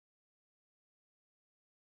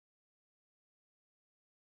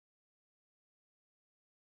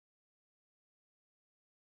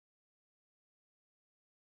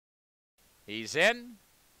He's in.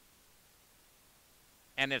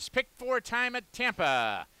 And it's pick 4 time at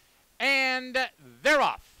Tampa. And they're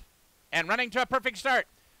off. And running to a perfect start.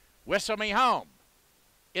 Whistle Me Home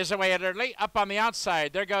is away at early. Up on the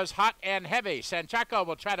outside. There goes Hot and Heavy. Sanchaco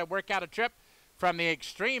will try to work out a trip from the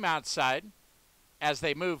extreme outside as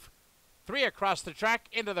they move 3 across the track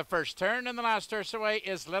into the first turn. And the last horse away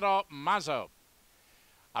is Little Mazo.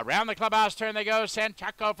 Around the clubhouse turn they go.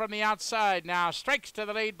 Sanchaco from the outside now strikes to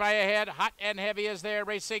the lead by a head. Hot and Heavy is there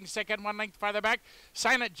racing second, 1 length farther back.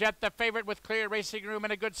 Silent Jet, the favorite, with clear racing room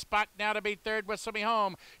in a good spot now to be third. Whistle Me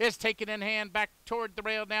Home is taken in hand back toward the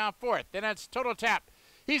rail now fourth. Then it's Total Tap.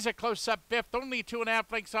 He's a close-up fifth, only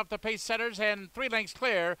 2.5 lengths off the pace setters and 3 lengths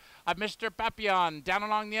clear of Mr. Papillon. Down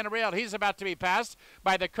along the inner rail, he's about to be passed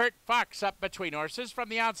by the Kurt Fox up between horses. From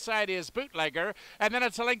the outside is Bootlegger, and then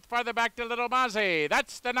it's a length farther back to Little Mazi.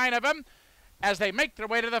 That's the 9 of them as they make their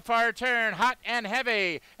way to the far turn. Hot and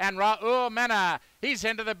Heavy and Raul Mena. He's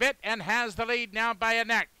into the bit and has the lead now by a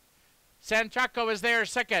neck. Sanchaco is there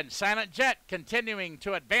second. Silent Jet continuing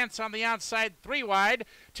to advance on the outside, 3 wide.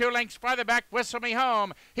 2 lengths farther back, Whistle Me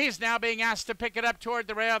Home. He's now being asked to pick it up toward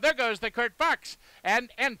the rail. There goes the Kurt Fox.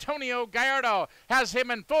 And Antonio Gallardo has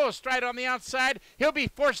him in full stride on the outside. He'll be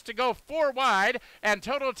forced to go 4 wide. And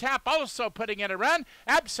Total Tap also putting in a run.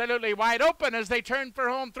 Absolutely wide open as they turn for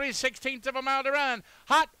home, 3/16 of a mile to run.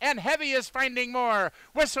 Hot and Heavy is finding more.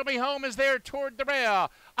 Whistle Me Home is there toward the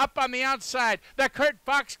rail. Up on the outside, the Kurt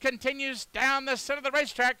Fox continues down the center of the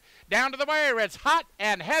racetrack, down to the wire. It's Hot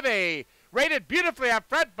and Heavy. Rated beautifully up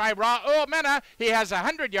front by Raul Mena. He has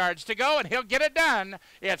 100 yards to go, and he'll get it done.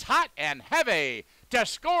 It's Hot and Heavy to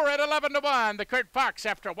score at 11-1. The Kurt Fox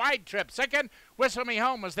after a wide trip second. Whistle Me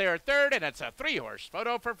Home was there third, and it's a 3-horse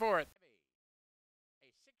photo for fourth.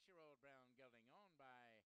 A 6-year-old brown gelding owned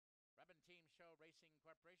by Rubin Team Show Racing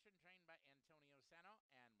Corporation, trained by Antonio Sano,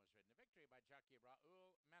 and was ridden to victory by jockey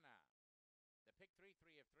Raul Mena. The pick 3 of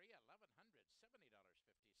 3,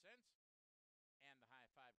 $1,170.50. And the high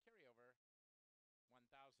 5 carryover,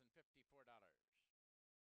 $1,054.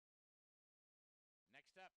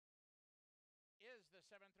 Next up is the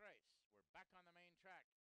 7th race. We're back on the main track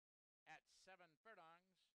at 7 furlongs.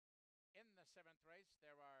 In the 7th race,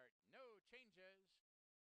 there are no changes.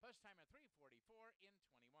 Post time of 3:44 in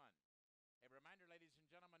 21. A reminder, ladies and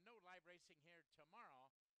gentlemen, no live racing here tomorrow,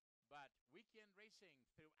 but weekend racing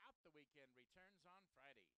throughout the weekend returns on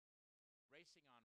Friday. Racing on